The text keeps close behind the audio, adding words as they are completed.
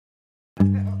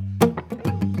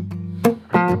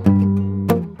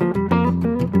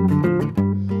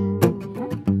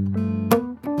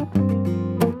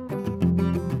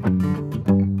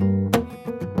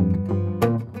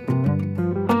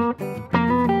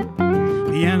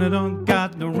Piano don't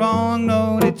got no wrong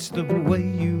note, it's the way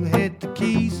you hit the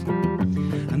keys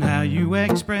and how you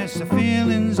express the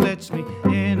feelings lets me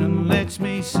in and lets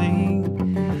me see.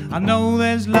 I know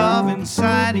there's love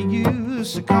inside of you,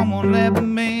 so come on, let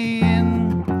me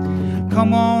in.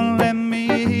 Come on, let me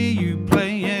hear you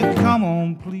play it. Come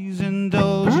on, please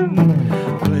indulge me.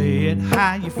 Play it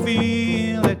how you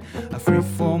feel it, a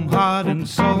free-form heart and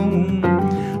soul.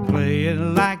 Play it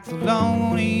like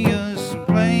Thelonius,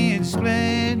 play it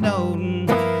split note.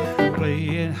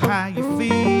 Play it how you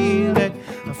feel it,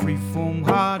 a free-form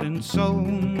heart and soul.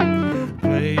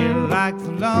 Play it like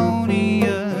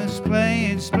Thelonius, play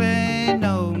it split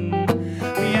note.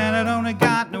 Piano don't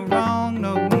got no wrong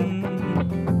note.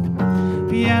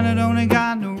 Piano don't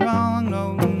got no wrong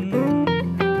note.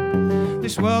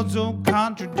 This world's all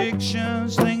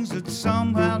contradictions, things that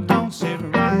somehow don't sit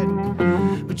right.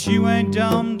 But you ain't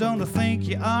dumb, don't think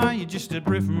you are, you're just a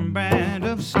different brand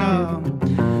of star.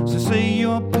 So say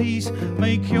your piece,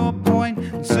 make your point,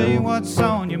 and say what's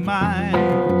on your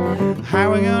mind.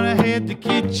 How we gonna hit the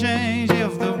key change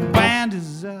if the band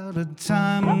is out of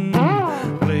time?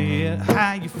 Play it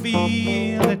how you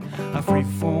feel it, a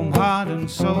free-form heart and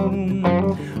soul.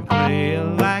 Play it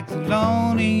like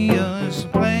Thelonius,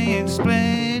 play it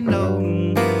split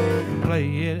note.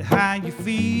 Play it how you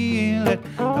feel it,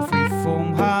 a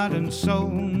free-form heart and soul.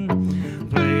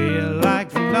 Play it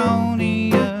like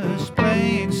Thelonius,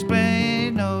 play it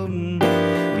split note.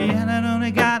 Piano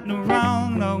don't got no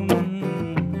wrong note.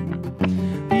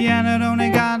 Piano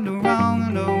don't got no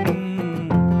wrong note.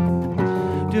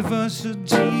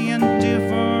 Diversity and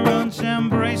difference,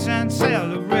 embrace and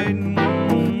celebrate.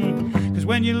 Cause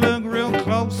when you look real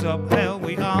close up, hell,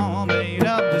 we all made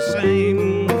up the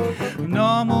same.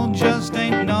 Normal just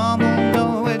ain't normal,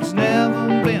 no, it's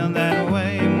never been that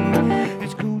way.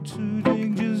 It's cool to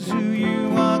dig just who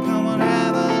you are, come on,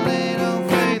 have a little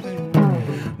faith.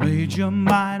 Major,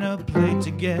 minor, play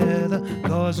together,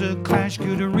 cause a clash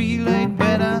could relate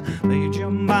better. Major,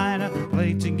 minor,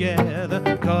 play together,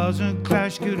 cause a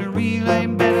clash could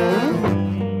relate better.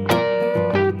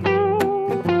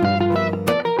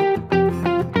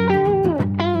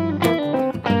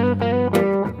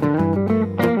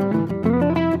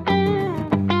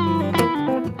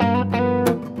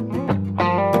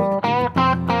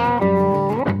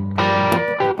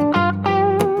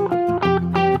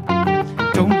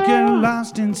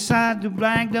 Inside the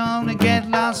blank, don't get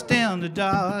lost in the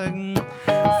dark.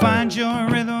 Find your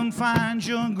rhythm, find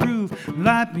your groove,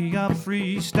 light me up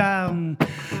freestyle.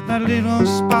 That little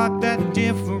spark, that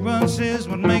difference is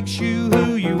what makes you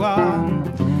who you are.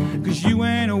 Cause you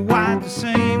ain't a white the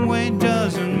same way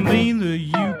doesn't mean that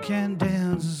you can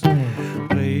dance.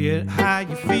 Play it how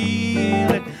you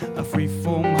feel it, a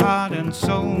free-form heart and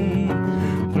soul.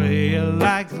 Play it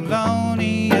like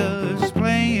Thelonius,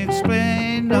 play it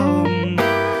split note.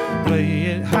 Play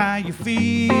it how you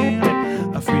feel it,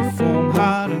 a free-form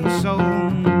heart and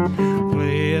soul.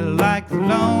 Play it like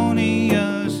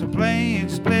Thelonius, play it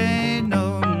split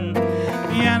note.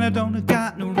 Piano don't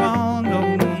got no wrong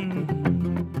note.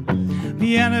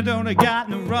 Piano don't got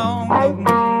no wrong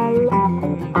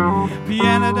note.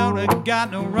 Piano don't got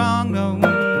no wrong note.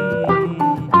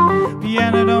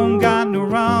 Piano don't